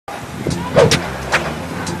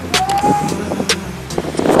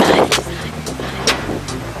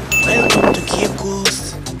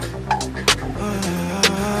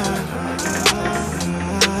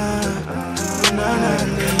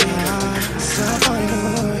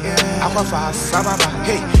Hey,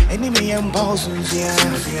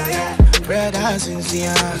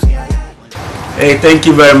 thank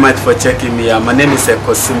you very much for checking me out. My name is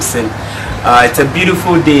Ekow Simpson. It's a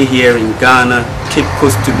beautiful day here in Ghana, Cape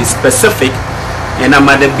Coast to be specific, and I'm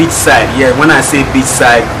at the beach side. Yeah, when I say beach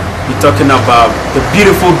side, we're talking about the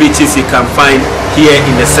beautiful beaches you can find here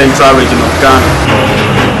in the central region of Ghana.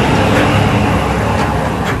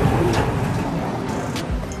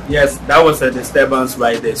 Yes, that was a disturbance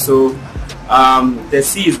right there. So the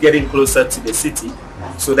sea is getting closer to the city,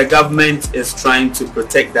 so the government is trying to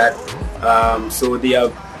protect that. So they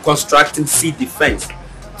are constructing sea defense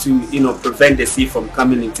to prevent the sea from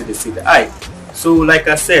coming into the city. So like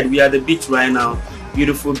I said, we are at the beach right now,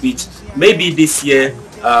 beautiful beach. Maybe this year,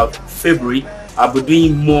 February, I'll be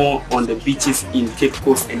doing more on the beaches in Cape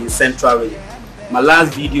Coast and in Central region. My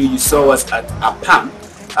last video, you saw us at Apam,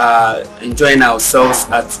 enjoying ourselves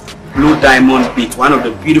at Blue Diamond Beach, one of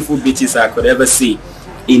the beautiful beaches I could ever see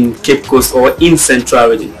in Cape Coast or in Central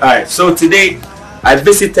region. Alright, so today I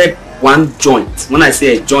visited one joint. When I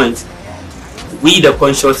say a joint, we the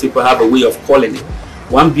conscious people have a way of calling it.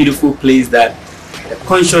 One beautiful place that the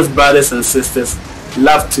conscious brothers and sisters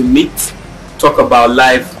love to meet, talk about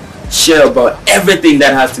life, share about everything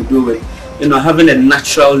that has to do with having a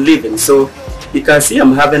natural living. So you can see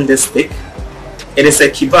I'm having this steak. It is a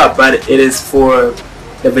kebab, but it is for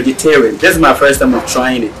the vegetarian. This is my first time of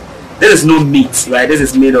trying it. There is no meat, right? This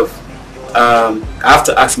is made of I have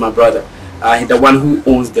to ask my brother, the one who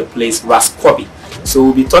owns the place, Raskobi. So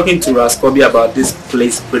we'll be talking to Raskobi about this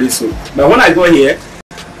place pretty soon. But when I go here,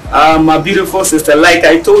 my beautiful sister, like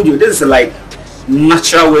I told you, this is like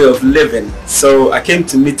natural way of living. So I came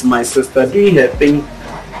to meet my sister doing her thing.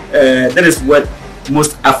 That is what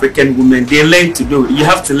most African women, they learn to do. You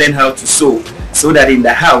have to learn how to sew, so that in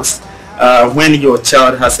the house, when your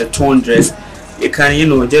child has a torn dress, you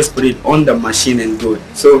can just put it on the machine and do it.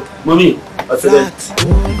 So mommy, what's that?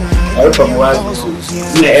 I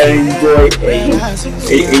enjoy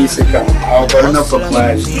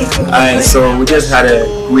and so we just had a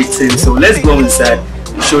great time. So let's go inside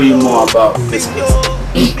and show you more about this place.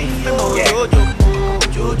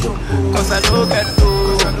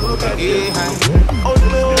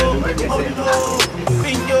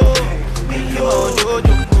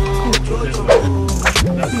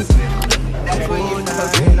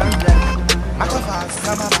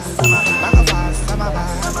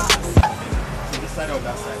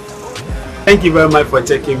 Thank you very much for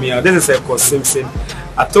checking me out. This is Ekow Simpson.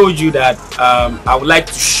 I told you that I would like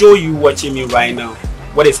to show you watching me right now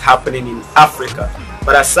what is happening in Africa.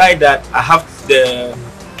 But aside that, I have the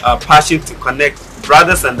passion to connect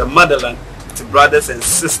brothers and the motherland to brothers and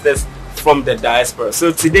sisters from the diaspora.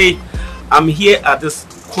 So today I'm here at this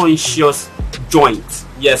conscious joint.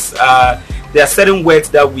 Yes, there are certain words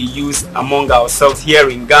that we use among ourselves here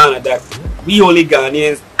in Ghana that we only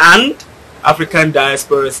Ghanaians and African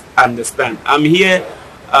diasporas understand. I'm here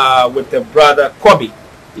with the brother Kobi,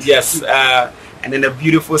 yes, and then the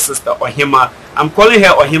beautiful sister Ohima. I'm calling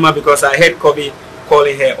her Ohima because I heard Kobi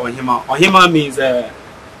calling her Ohima. Ohima means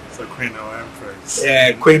it's a queen or empress.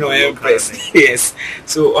 Yeah, queen or empress. Yes.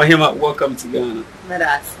 So Ohima, welcome to Ghana.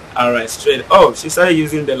 All right, straight. Oh, she started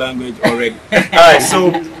using the language already. All right,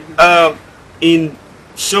 so in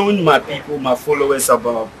showing my people, my followers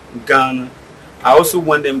about Ghana, I also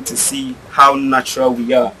want them to see how natural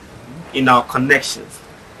we are in our connections,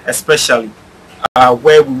 especially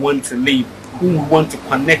where we want to live, who we want to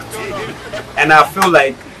connect to. And I feel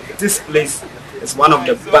like this place is one of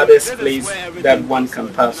the baddest places that one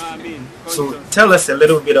can pass through. So tell us a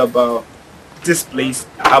little bit about this place.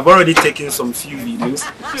 I've already taken some few videos,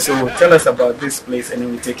 so tell us about this place and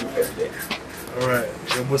then we take it from there. Alright,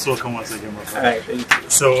 you're most welcome once again, my friend. Alright, thank you.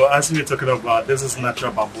 So as we're talking about, this is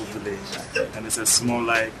Natural Bamboo Village, and it's a small,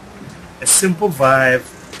 like a simple vibe,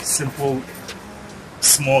 simple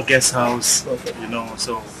small guest house,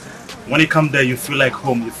 so when you come there you feel like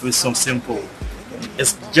home, you feel so simple.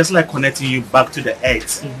 It's just like connecting you back to the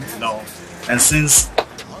earth, and since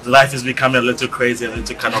life is becoming a little crazy, a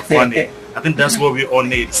little kind of funny, I think that's what we all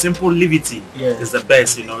need. Simple liberty is the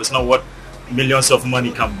best, it's not what millions of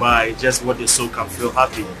money can buy, just what the soul can feel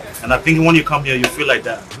happy. And I think when you come here you feel like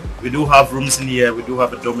that. We do have rooms in here, we do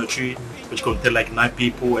have a dormitory which contain like 9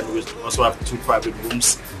 people, and we also have 2 private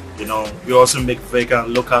rooms. We also make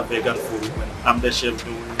local vegan food, and I'm the chef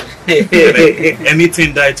doing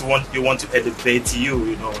anything that you want to elevate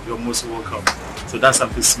you, you're most welcome. So that's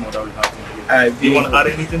something small that we have in here. Do you want to add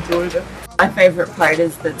anything to it? My favorite part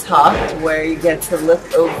is the top, where you get to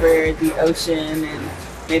look over the ocean and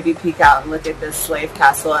maybe peek out and look at the slave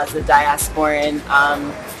castle as a diasporan.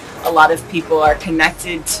 a lot of people are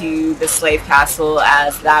connected to the slave castle,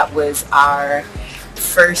 as that was our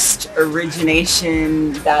first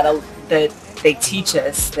origination that they teach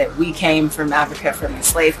us that we came from Africa from the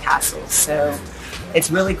slave castle. So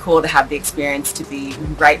it's really cool to have the experience to be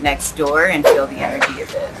right next door and feel the energy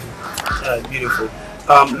of it. Beautiful.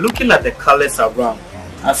 Looking at the colors around,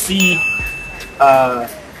 I see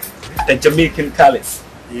the Jamaican colors.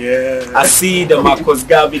 Yeah. I see the Marcus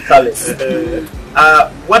Garvey colors.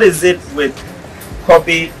 What is it with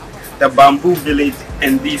Kobe, the bamboo village,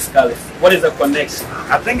 and these colors? What is the connection?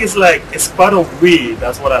 I think it's part of we.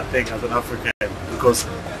 That's what I think as an African, because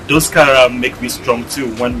those colors make me strong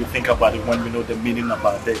too when we think about it, when we know the meaning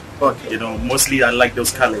about it. Okay. You know, mostly I like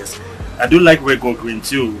those colors. I do like red, gold, green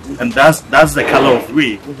too, and that's the color of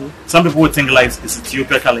we. Some people would think like it's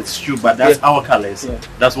Ethiopia color, it's true, but that's our colors.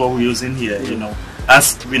 That's what we're using here. You know,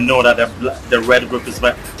 as we know that the red group is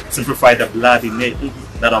simplify the blood in it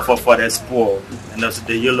that our forefathers pour, and also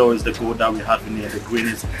the yellow is the gold that we have in here. The green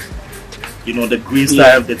is, you know, the green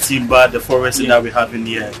side, the timber, the forest that we have in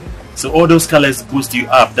here. So all those colors boost you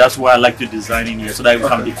up. That's why I like to design in here, so that we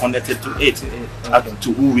can be connected to it,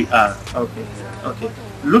 to who we are. Okay.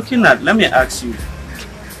 Looking at, let me ask you,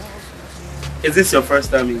 is this your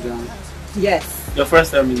first time in Ghana? Yes. Your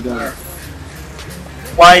first time in Ghana? Yes.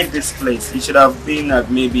 Why this place? You should have been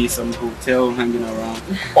at maybe some hotel hanging around,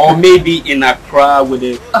 or maybe in Accra with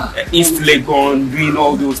the East Legon doing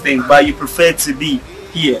all those things, but you prefer to be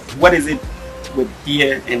here. What is it with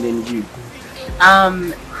here and then you?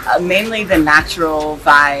 Mainly the natural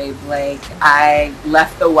vibe. Like, I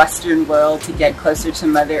left the Western world to get closer to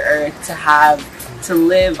Mother Earth, to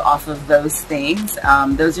live off of those things.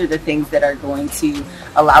 Those are the things that are going to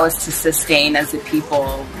allow us to sustain as a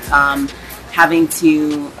people. Having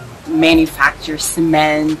to manufacture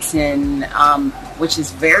cement, and which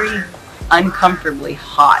is very uncomfortably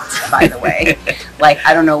hot, by the way. Like,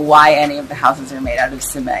 I don't know why any of the houses are made out of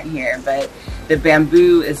cement here, but the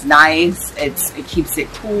bamboo is nice. It keeps it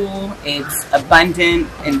cool. It's abundant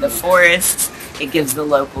in the forests. It gives the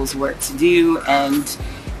locals work to do, and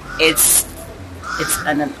it's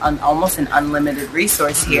almost an unlimited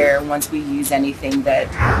resource here once we use anything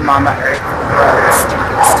that Mama Earth grows and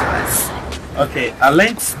gives to us. Okay, I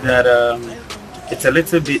learned that it's a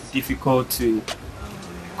little bit difficult to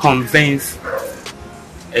convince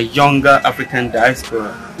a younger African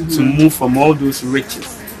diaspora to move from all those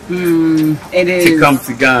riches to come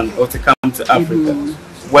to Ghana or to come to Africa.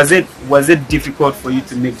 Was it difficult for you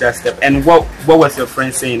to make that step? And what was your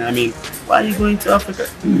friend saying? I mean, why are you going to Africa?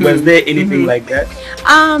 Was there anything like that?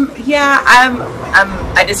 Yeah,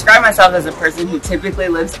 I describe myself as a person who typically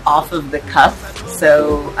lives off of the cuff.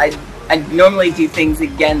 So I normally do things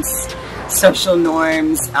against social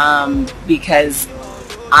norms because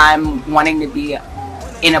I'm wanting to be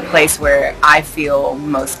in a place where I feel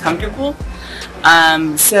most comfortable.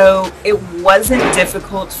 So it wasn't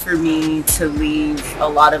difficult for me to leave a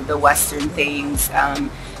lot of the Western things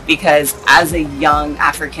because as a young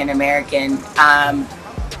African American,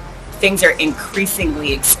 things are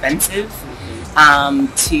increasingly expensive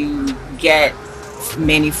to get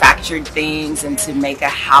manufactured things and to make a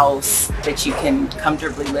house that you can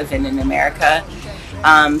comfortably live in America.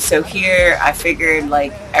 So here I figured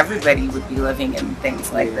like everybody would be living in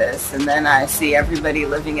things like this, and then I see everybody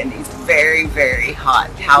living in these very, very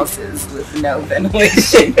hot houses with no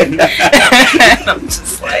ventilation. And I'm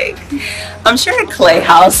just like, I'm sure a clay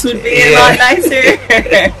house would be a lot nicer.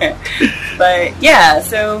 But yeah,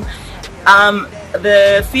 so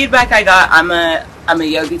the feedback I got, I'm a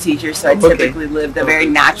yoga teacher, so I typically live the very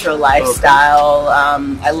natural lifestyle.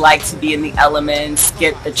 I like to be in the elements,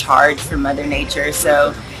 get the charge from Mother Nature.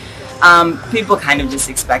 So people kind of just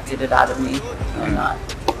expected it out of me. I'm not.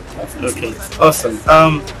 Okay, awesome.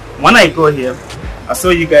 When I go here, I saw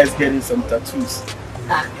you guys getting some tattoos.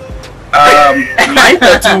 My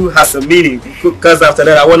tattoo has a meaning, because after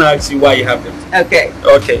that I want to ask you why you have them.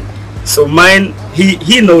 Okay. So mine,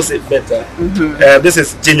 he knows it better. This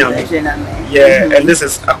is Jinyame. Yeah, and this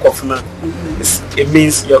is Akofuna. It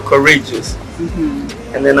means you're courageous.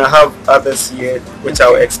 And then I have others here, which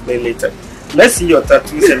I'll explain later. Let's see your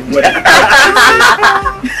tattoos and what.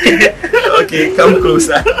 Okay, come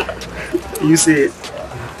closer. You see it.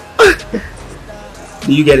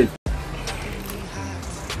 Do you get it?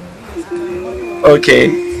 Okay.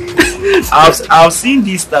 I've seen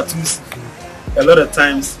these tattoos a lot of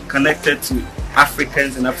times connected to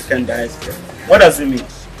Africans and African diaspora. What does it mean?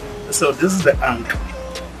 So this is the ankh.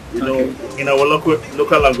 You know, in our local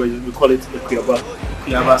language we call it the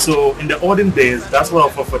kuyaba. So in the olden days, that's what our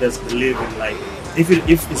forefathers believed in. Like, if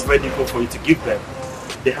it's very difficult for you to give them,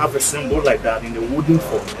 they have a symbol like that in the wooden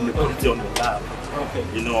form and they put it on the lap. Okay.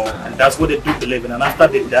 You know, and that's what they do believe in. And after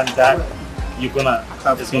they've done that,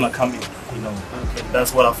 it's gonna come in. You know,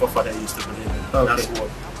 that's what our forefathers used to believe in. Okay. That's what.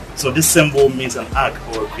 So this symbol means an ark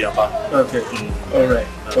or a kuyaba. Okay. All right.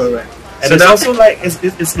 And So it's also like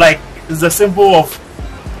it's like it's a symbol of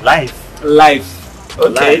life. Life.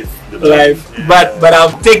 Okay. Life. Yeah. But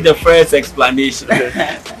I'll take the first explanation.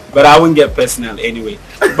 But I won't get personal anyway.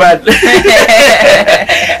 But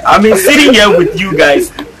I mean, sitting here with you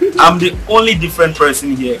guys, I'm the only different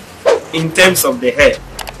person here in terms of the hair.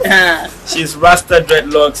 She's Rasta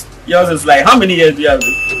dreadlocks. Yours is like, how many years do you have?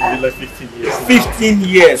 It'll be like 15 years. 15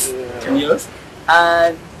 years. And yours?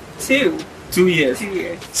 2. 2 years. 2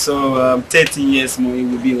 years. So 13 years more, it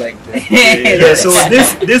will be like this. Yeah, so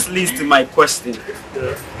this leads to my question.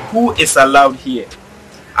 Who is allowed here?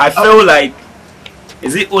 I feel like,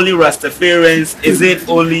 is it only Rastafarians? Is it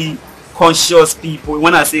only conscious people?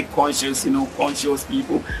 When I say conscious, conscious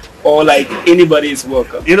people, or like anybody is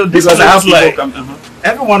welcome? This because I have like welcome.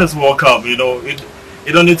 Everyone is welcome. You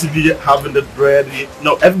don't need to be having the bread.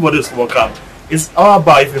 No, everybody is welcome. It's all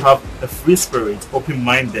about if you have a free spirit,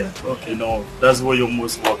 open-minded. Okay. That's where you're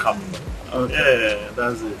most welcome. Okay. Yeah,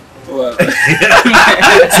 that's it. Wow.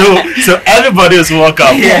 so everybody is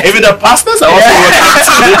welcome. Yeah. Even the pastors are also welcome.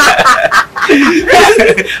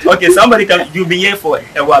 Okay, somebody come. You've been here for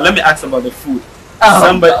a while. Let me ask about the food.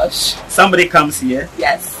 Somebody comes here.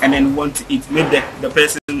 Yes. And then want to eat. Maybe the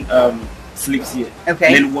person sleeps here. Okay.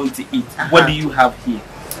 And then want to eat. What do you have here?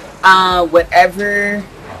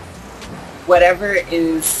 Whatever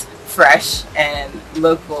is fresh and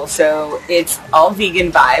local. So it's all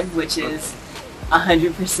vegan vibe, which is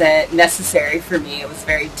 100% necessary for me. It was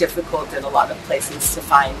very difficult in a lot of places to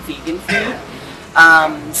find vegan food.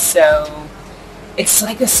 So it's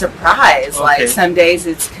like a surprise. Okay. Like some days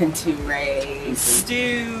it's contumre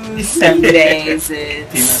stew, some days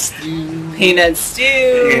it's peanut stew.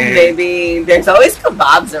 Yeah. Maybe there's always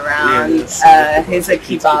kebabs around. Yes. He's a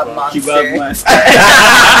kebab monster. Kebab monster.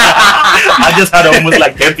 I just had almost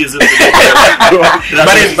like 10 pieces.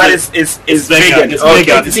 but it's vegan. It's Okay.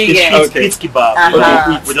 vegan. Vegan. It's kebab.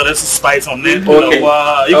 With a little spice on it. Okay.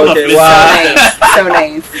 Wow. So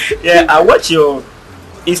nice. Yeah, I watch your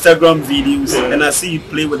Instagram videos and I see you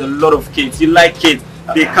play with a lot of kids. You like kids.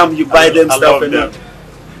 They come, you buy them stuff and them.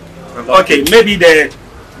 Okay, maybe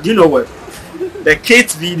you know what? The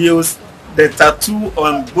kids videos, the tattoo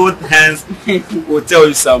on both hands will tell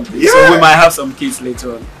you something. Yeah. So we might have some kids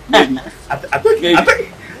later on. Maybe. I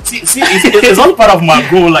think see, it's all part of my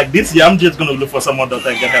goal. Like this year, I'm just gonna look for someone's daughter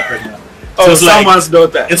and get her pregnant. So Oh, it's someone's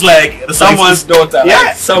daughter. It's like Someone's daughter. Yeah.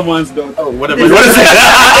 Like someone's daughter. Oh, whatever. What is it?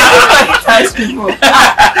 Touch people.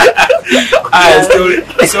 Alright,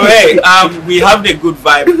 so hey, we have the good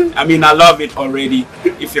vibe. I mean, I love it already.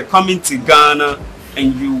 If you're coming to Ghana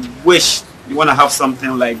and you wish you want to have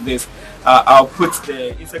something like this, I'll put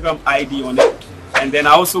the Instagram ID on it, and then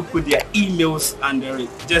I also put their emails under it.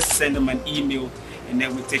 Just send them an email, and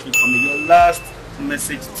then we take it from there. Your last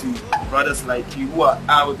message to brothers like you who are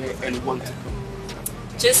out there and want to come.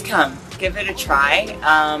 Just come, give it a try,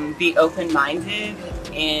 be open-minded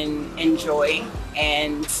and enjoy,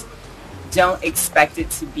 and don't expect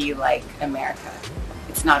it to be like America.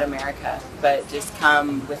 It's not America, but just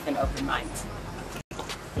come with an open mind.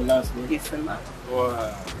 The last word. Peace and love.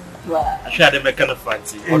 Wow. Wow. I try to make kind of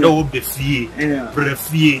fancy. Although we be free,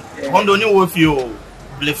 brefie. Although you will feel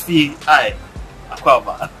blefie, aye.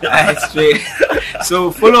 Straight.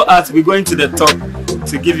 So follow us. We're going to the top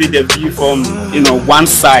to give you the view from one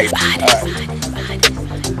side.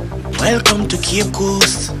 Welcome to Cape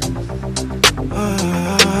Coast.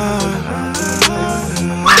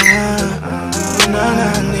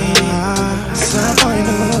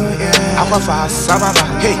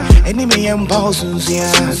 Hey, enemy and boss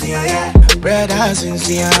brothers in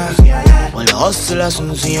Sia, well hustlers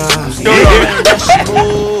in Sia.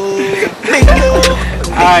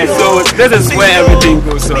 Alright, so this is where everything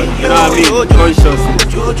goes on. You know what I mean? Consciously.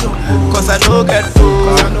 Cause I know get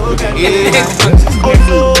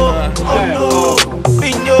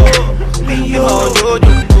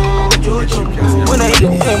when I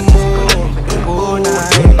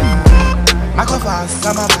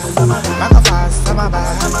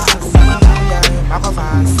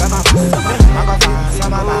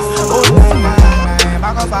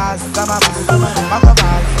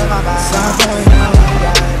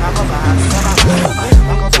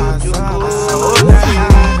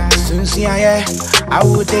I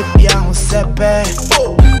would take be on sepe.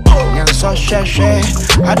 So share,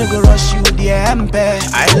 I do go rush you the MP.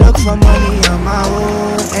 I look for money on my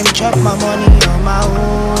own and chop my money on my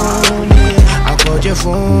own. Yeah. I called your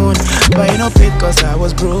phone cause I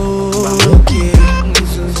was broke,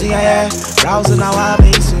 yeah. Browsing our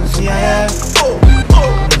base, yeah.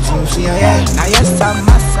 Now yes, I'm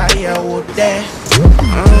Messiah out there.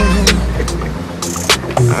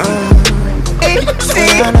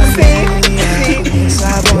 See.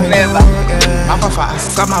 Remember, I'm a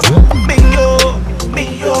fast, I'm a bingo,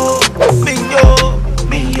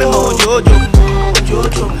 Jojo,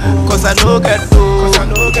 cause I know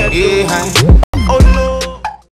get, yeah.